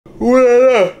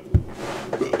Oh,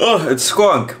 it's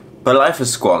squonk. But life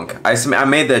is squonk. I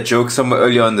made that joke somewhere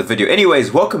earlier in the video.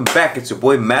 Anyways, welcome back. It's your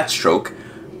boy Majstroke.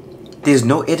 There's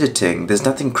no editing. There's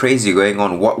nothing crazy going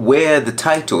on. Where are the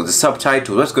titles, the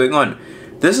subtitles? What's going on?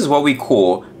 This is what we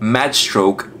call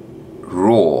Majstroke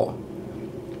raw.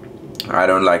 I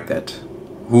don't like that.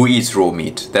 Who eats raw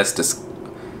meat? That's just...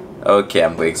 Okay,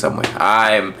 I'm going somewhere.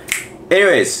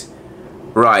 Anyways,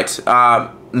 right.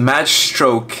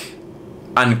 Majstroke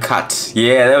uncut.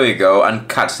 Yeah, there we go.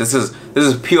 Uncut. This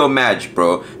is pure Maj,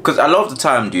 bro. Because a lot of the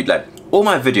time, dude, like all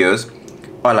my videos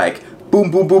are like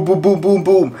boom, boom, boom, boom, boom, boom,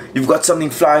 boom. You've got something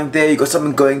flying there. You've got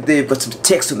something going there. You've got some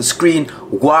text on the screen.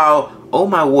 Wow. Oh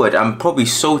my word. I'm probably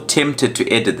so tempted to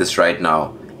edit this right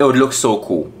now. It would look so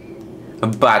cool.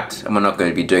 But I'm not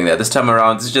going to be doing that this time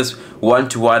around. This is just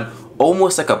one-to-one,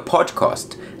 almost like a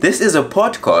podcast. This is a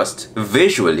podcast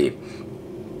visually.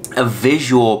 A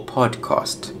visual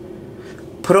podcast.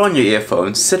 Put on your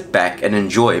earphones, sit back and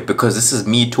enjoy, because this is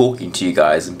me talking to you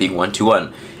guys and being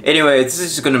one-to-one. Anyway, this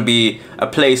is going to be a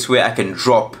place where I can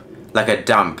drop like a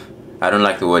dump. I don't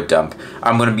like the word dump.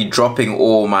 I'm going to be dropping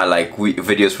all my like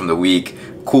videos from the week.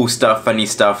 Cool stuff, funny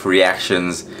stuff,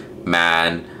 reactions.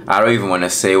 Man, I don't even want to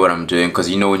say what I'm doing, because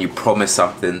you know when you promise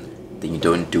something, then you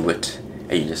don't do it.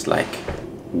 And you're just like,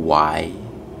 why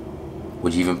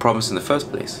would you even promise in the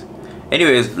first place?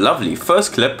 Anyways, lovely.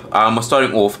 First clip, we're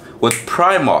starting off with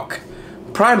Primark.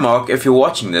 Primark, if you're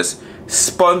watching this,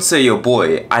 sponsor your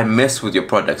boy. I mess with your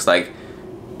products. Like,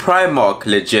 Primark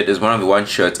legit is one of the one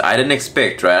shirts I didn't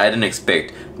expect, right? I didn't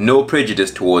expect. No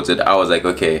prejudice towards it. I was like,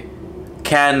 okay,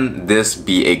 can this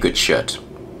be a good shirt?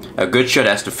 A good shirt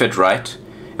has to fit right.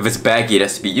 If it's baggy, it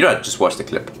has to be... You know what? Just watch the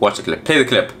clip. Watch the clip. Play the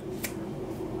clip.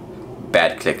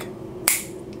 Bad click.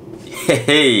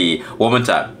 Hey, one more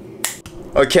time.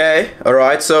 Okay,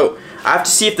 alright, so I have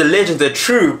to see if the legends are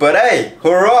true, but hey,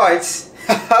 alright.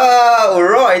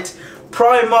 Alright.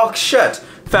 Primark shirt.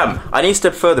 Fam, I need to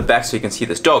step further back so you can see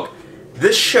this. Dog,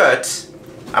 this shirt,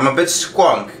 I'm a bit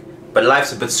squonk, but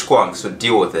life's a bit squonk, so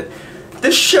deal with it.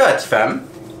 This shirt, fam,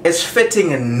 is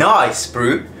fitting nice,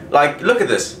 bro. Like, look at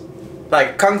this.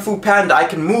 Like, Kung Fu Panda, I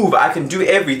can move, I can do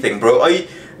everything, bro.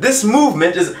 This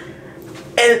movement is...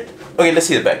 Okay, let's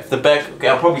see the back. The back, okay,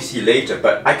 I'll probably see later,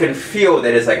 but I can feel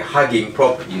that it's like hugging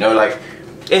properly, you know, like...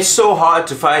 It's so hard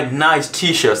to find nice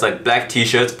t-shirts, like black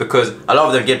t-shirts, because a lot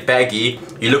of them get baggy.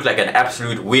 You look like an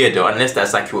absolute weirdo, unless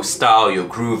that's like your style, your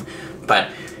groove. But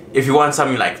if you want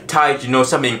something like tight, you know,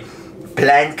 something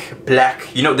blank, black,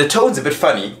 you know, the tone's a bit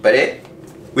funny, but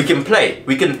we can play.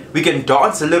 We can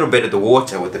dance a little bit at the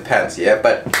water with the pants, yeah,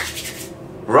 but...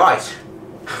 Right.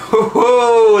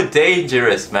 Oh,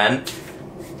 dangerous, man.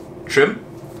 Trim,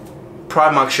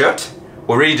 Primark shirt,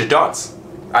 we're ready to dance.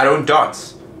 I don't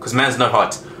dance, because man's not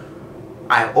hot.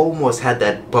 I almost had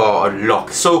that bar on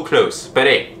lock, so close, but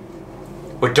hey,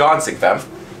 we're dancing, fam.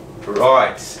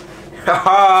 Right.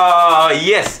 Haha,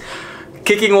 yes.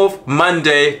 Kicking off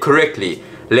Monday correctly.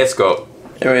 Let's go.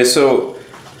 Anyway, so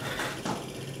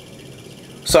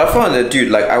I found that,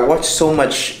 dude, like, I watch so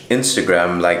much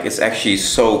Instagram, like, it's actually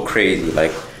so crazy,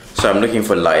 like, so I'm looking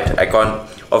for light.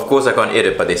 Of course I can't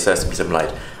edit, but there has to be some light.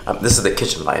 This is the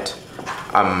kitchen light.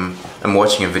 I'm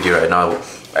watching a video right now.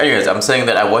 Anyways, I'm saying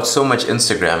that I watch so much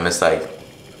Instagram, it's like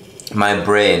my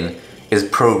brain is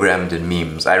programmed in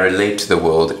memes. I relate to the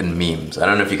world in memes. I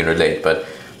don't know if you can relate, but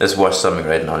let's watch something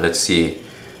right now. Let's see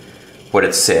what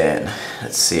it's saying.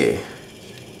 Let's see.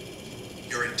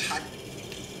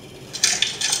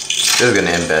 This is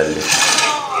gonna end badly.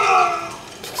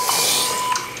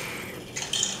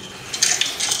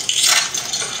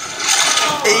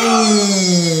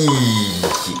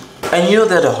 And you know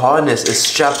that the harness is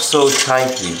strapped so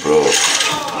tightly, bro.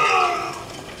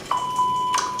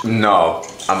 No,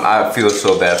 I feel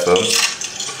so bad for him.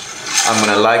 I'm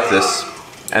gonna like this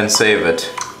and save it,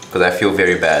 because I feel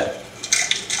very bad.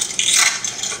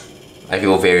 I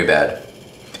feel very bad.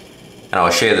 And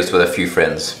I'll share this with a few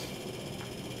friends.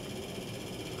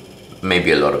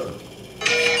 Maybe a lot of them.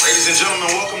 Ladies and gentlemen,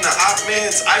 welcome to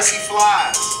Ahmed's Icy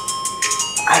Flies.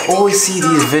 I always see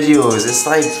these videos. It's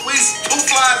like, Please, 2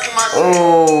 flies in my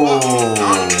oh,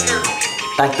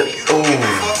 like the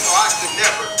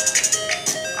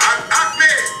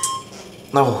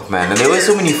oh man, and there were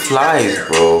so many flies,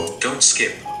 bro. Don't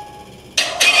skip.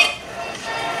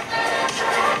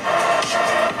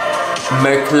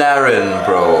 McLaren,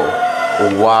 bro.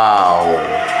 Wow.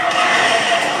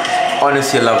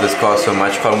 Honestly, I love this car so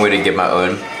much. Can't wait to get my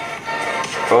own.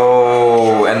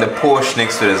 Oh, and the Porsche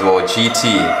next to it as well.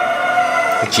 GTI?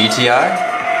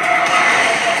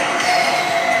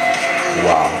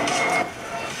 Wow.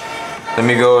 Let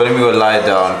me go lie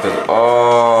down, cause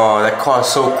oh that car is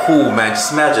so cool, man.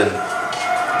 Just imagine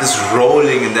this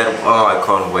rolling in that. Oh, I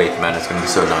can't wait, man. It's gonna be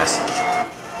so nice.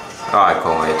 Oh, I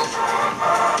can't wait.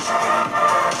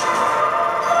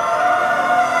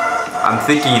 I'm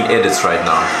thinking in edits right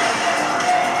now.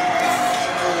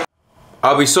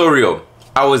 I'll be so real.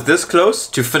 I was this close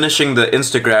to finishing the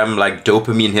Instagram like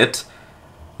dopamine hit.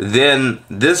 Then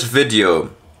this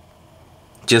video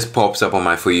just pops up on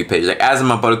my For You page. Like as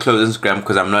I'm about to close Instagram,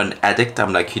 because I'm not an addict,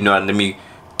 I'm like, you know what, let me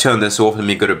turn this off, let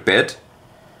me go to bed.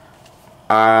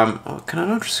 Oh, can I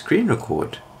not screen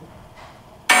record?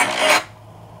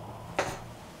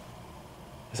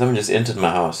 Someone just entered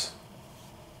my house.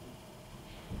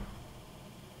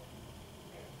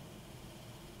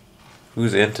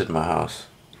 Who's entered my house?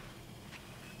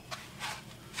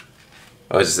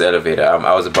 Oh, it's just the elevator.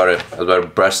 I was about to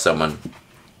brush someone.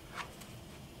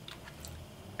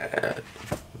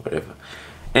 Whatever.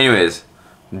 Anyways,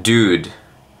 dude.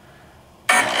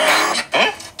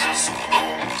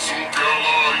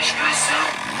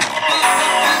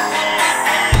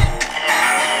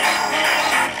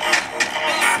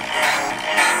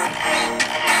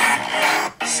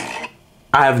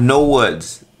 I have no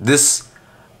words.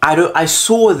 I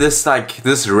saw this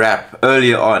this rap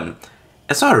earlier on.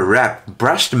 It's not a rap.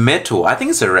 Brushed metal. I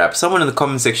think it's a rap. Someone in the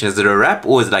comment section, is it a rap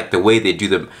or is it like the way they do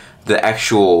the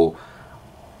actual?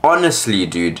 Honestly,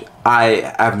 dude,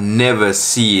 I have never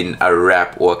seen a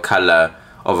wrap or a color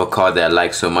of a car that I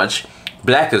like so much.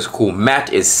 Black is cool.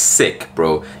 Matte is sick,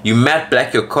 bro. You matte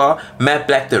black your car, matte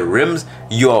black the rims,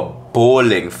 you're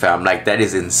balling, fam. Like that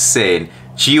is insane.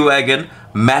 G-Wagon,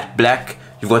 matte black.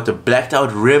 You've got the blacked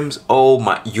out rims. Oh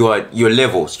my, your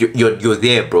levels. You're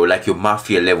there, bro. Like your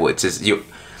mafia level. It's just you,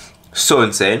 so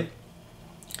insane.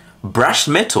 Brushed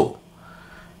metal.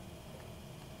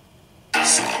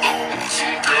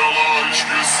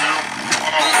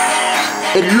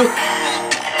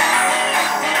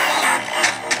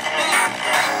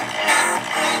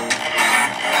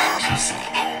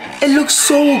 It looks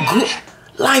so good.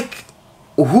 Like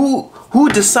who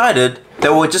decided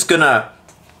that we're just gonna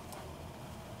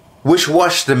wish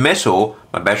wash the metal?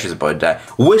 My battery's about to die.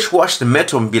 Wish wash the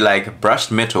metal and be like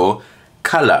brushed metal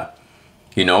color.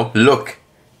 You know, look,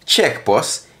 check,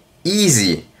 boss,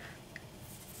 easy.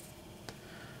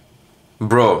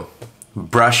 Bro,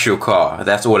 brush your car.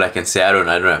 That's all I can say. I don't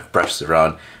have brushes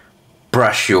around.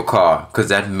 Brush your car, because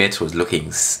that metal was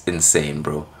looking insane,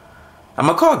 bro. I'm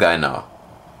a car guy now.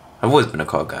 I've always been a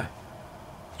car guy.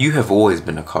 You have always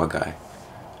been a car guy.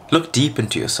 Look deep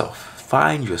into yourself.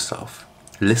 Find yourself.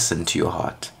 Listen to your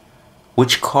heart.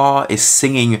 Which car is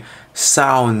singing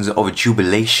sounds of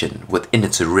jubilation within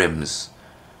its rims?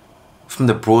 From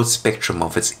the broad spectrum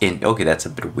of its okay, that's a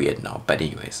bit weird now, but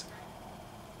anyways.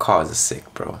 Cars are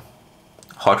sick, bro.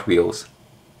 Hot Wheels,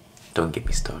 don't get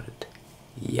me started.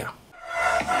 Yeah.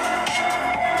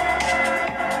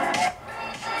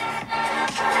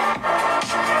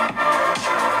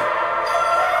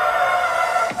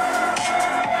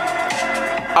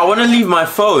 I want to leave my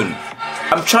phone.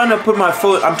 I'm trying to put my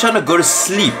phone, I'm trying to go to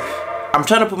sleep. I'm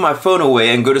trying to put my phone away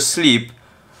and go to sleep.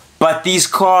 But these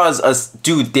cars are,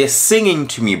 dude, they're singing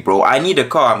to me, bro. I need a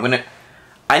car.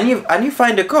 I need to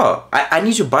find a car. I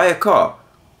need to buy a car.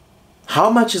 How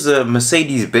much is a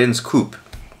Mercedes-Benz coupe?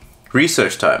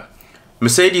 Research time.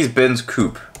 Mercedes-Benz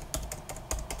coupe.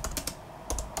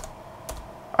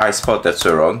 I spelled that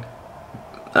so wrong.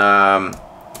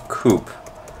 Coupe.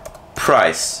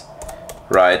 Price.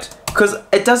 Right? Because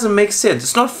it doesn't make sense.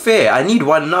 It's not fair. I need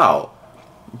one now.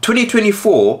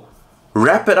 2024.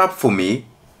 Wrap it up for me.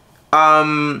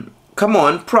 Come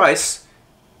on. Price.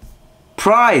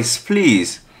 Price,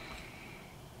 please.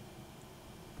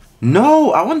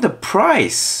 No, I want the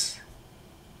price.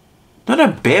 Not a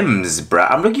Benz, bruh.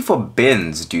 I'm looking for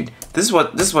Benz, dude. This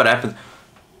is what happens.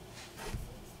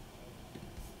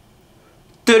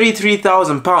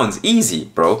 £33,000, easy,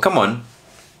 bro. Come on,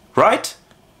 right?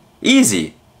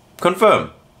 Easy,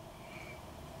 confirm.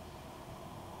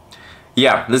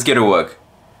 Yeah, let's get to work.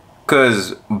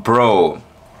 Cause, bro.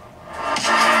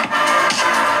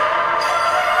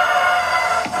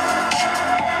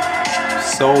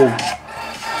 So,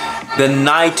 the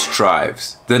night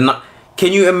drives.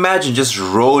 Can you imagine just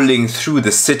rolling through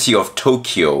the city of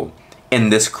Tokyo in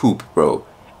this coupe, bro?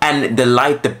 And the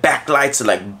backlights are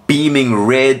like beaming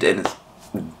red and,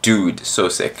 dude, so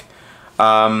sick.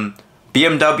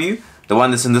 BMW, the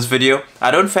one that's in this video,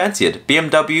 I don't fancy it.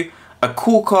 BMW are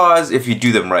cool cars if you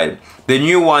do them right. The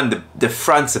new one, the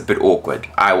front's a bit awkward.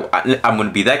 I'm gonna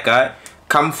be that guy.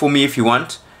 Come for me if you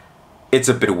want. It's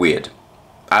a bit weird.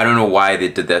 I don't know why they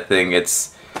did that thing.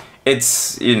 It's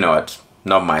you know what,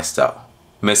 not my style.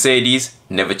 Mercedes,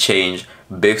 never change.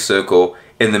 big circle,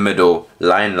 in the middle,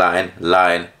 line, line,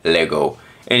 line, Lego.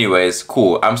 Anyways,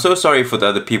 cool. I'm so sorry for the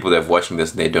other people that are watching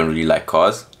this and they don't really like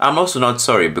cars. I'm also not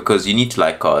sorry because you need to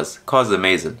like cars. Cars are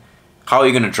amazing. How are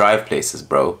you gonna drive places,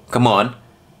 bro? Come on.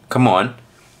 Come on.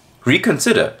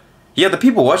 Reconsider. Yeah, the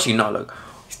people watching now, like,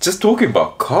 he's just talking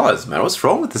about cars, man. What's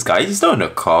wrong with this guy? He's not in a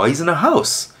car, he's in a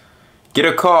house. Get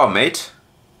a car, mate.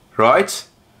 Right?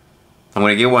 I'm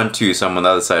gonna get one too, so I'm on the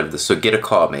other side of this. So get a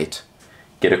car, mate.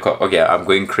 Get a car. Okay, I'm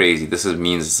going crazy. This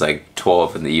means it's like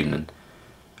 12 in the evening.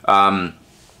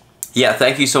 Yeah,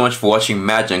 thank you so much for watching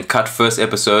Match and Cut first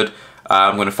episode.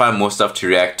 I'm gonna find more stuff to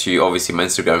react to. Obviously, my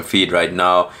Instagram feed right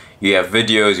now. You have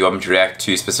videos you want me to react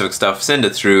to, specific stuff, send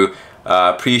it through.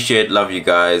 Appreciate, love you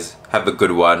guys. Have a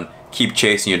good one. Keep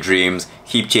chasing your dreams.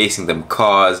 Keep chasing them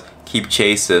cars. Keep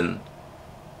chasing.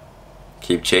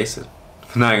 Keep chasing.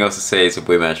 Nothing else to say. It's your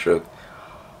boy Majstroke.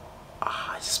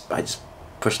 I just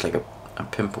pushed like a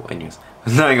pimple. Anyways,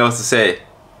 nothing else to say.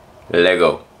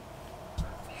 Lego.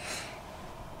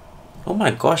 Oh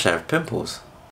my gosh, I have pimples.